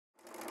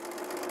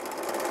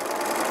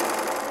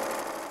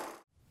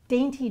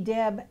Dainty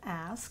Deb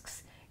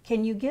asks,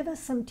 can you give us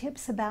some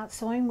tips about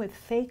sewing with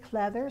fake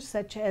leather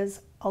such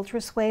as ultra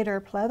suede or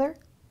pleather?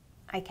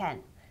 I can.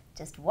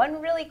 Just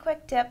one really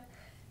quick tip.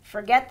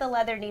 Forget the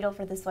leather needle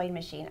for the sewing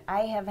machine.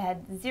 I have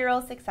had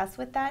zero success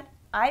with that.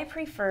 I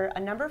prefer a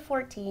number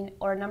 14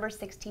 or a number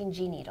 16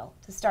 G needle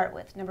to start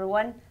with. Number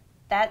one,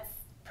 that's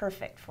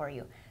perfect for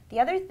you. The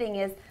other thing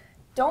is,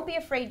 don't be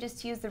afraid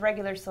just to use the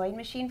regular sewing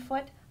machine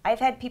foot. I've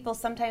had people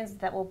sometimes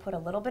that will put a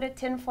little bit of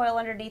tin foil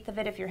underneath of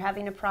it if you're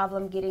having a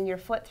problem getting your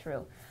foot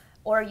through.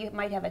 Or you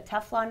might have a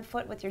Teflon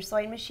foot with your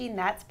sewing machine,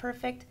 that's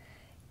perfect.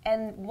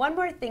 And one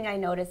more thing I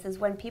notice is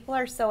when people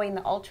are sewing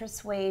the ultra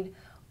suede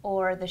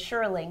or the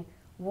shearling,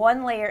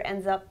 one layer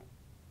ends up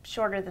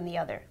shorter than the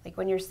other. Like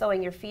when you're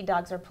sewing, your feed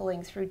dogs are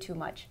pulling through too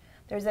much.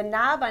 There's a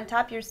knob on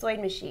top of your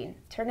sewing machine.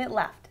 Turn it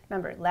left.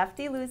 Remember,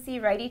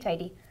 lefty-loosey,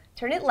 righty-tighty.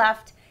 Turn it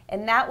left,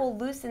 and that will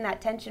loosen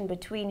that tension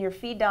between your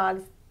feed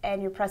dogs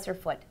and your presser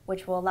foot,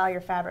 which will allow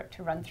your fabric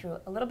to run through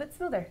a little bit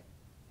smoother.